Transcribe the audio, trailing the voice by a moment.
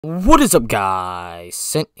What is up, guys?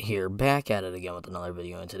 Sent here, back at it again with another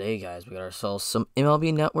video, and today, guys, we got ourselves some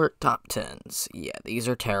MLB Network top 10s. Yeah, these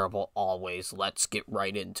are terrible always. Let's get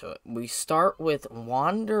right into it. We start with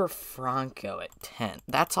Wander Franco at 10.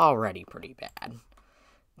 That's already pretty bad.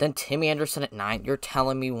 Then Tim Anderson at 9. You're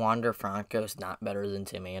telling me Wander Franco is not better than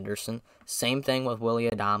Tim Anderson? Same thing with Willy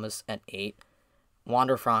Adames at 8.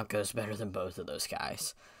 Wander Franco is better than both of those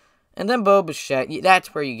guys. And then Bo Bichette,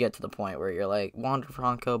 that's where you get to the point where you're like, Wander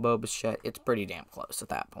Franco, Bo Bichette, it's pretty damn close at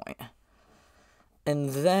that point.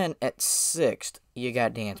 And then at 6th, you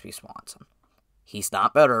got Dansby Swanson. He's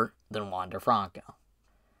not better than Wander Franco.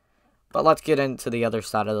 But let's get into the other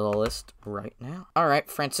side of the list right now. Alright,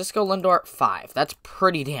 Francisco Lindor at 5. That's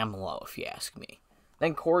pretty damn low, if you ask me.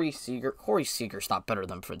 Then Corey Seager. Corey Seager's not better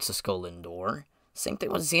than Francisco Lindor. Same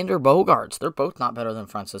thing with Xander Bogaerts. They're both not better than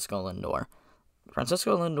Francisco Lindor.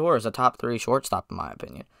 Francisco Lindor is a top 3 shortstop, in my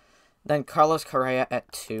opinion. Then Carlos Correa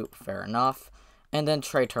at 2, fair enough. And then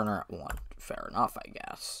Trey Turner at 1, fair enough, I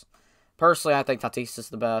guess. Personally, I think Tatis is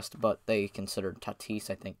the best, but they considered Tatis,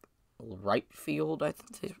 I think, right field. I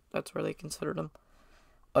think that's where they considered him.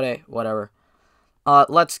 But hey, whatever.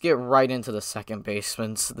 Let's get right into the second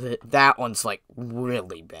baseman. That one's, like,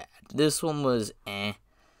 really bad. This one was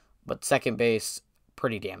but second base,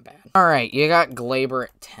 pretty damn bad. Alright, you got Gleyber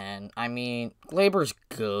at 10. I mean, Gleyber's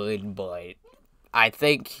good, but I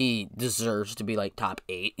think he deserves to be, like, top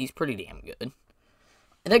 8. He's pretty damn good.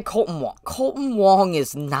 And then Colton Wong. Colton Wong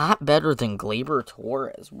is not better than Gleyber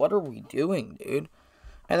Torres. What are we doing, dude?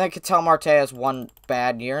 And then Ketel Marte has one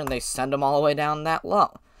bad year, and they send him all the way down that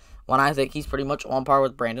low. When I think he's pretty much on par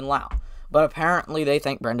with Brandon Lau. But apparently they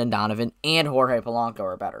think Brendan Donovan and Jorge Polanco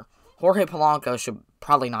are better. Jorge Polanco should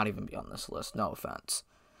probably not even be on this list, no offense.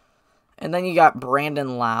 And then you got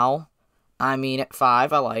Brandon Lau. I mean, at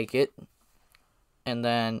 5, I like it. And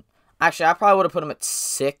then, actually, I probably would have put him at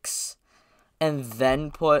 6. And then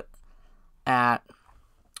put at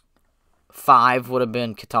 5 would have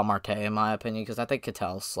been Ketel Marte, in my opinion, because I think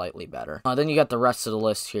Ketel's slightly better. Then you got the rest of the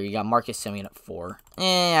list here. You got Marcus Semien at 4.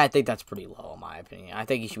 I think that's pretty low, in my opinion. I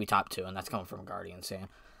think he should be top 2, and that's coming from a Guardian fan.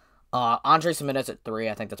 Andres Gimenez at 3,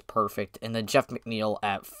 I think that's perfect. And then Jeff McNeil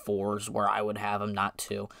at 4 is where I would have him, not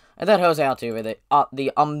 2. And then Jose Altuve,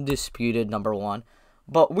 the undisputed number 1.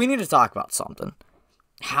 But we need to talk about something.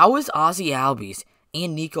 How is Ozzy Albies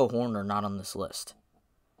and Nico Horner not on this list?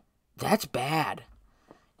 That's bad.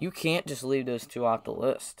 You can't just leave those two off the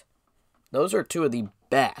list. Those are two of the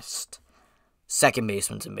best second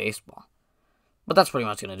basemen in baseball. But that's pretty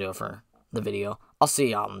much going to do it for the video. I'll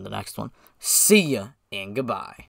see y'all in the next one. See ya and goodbye.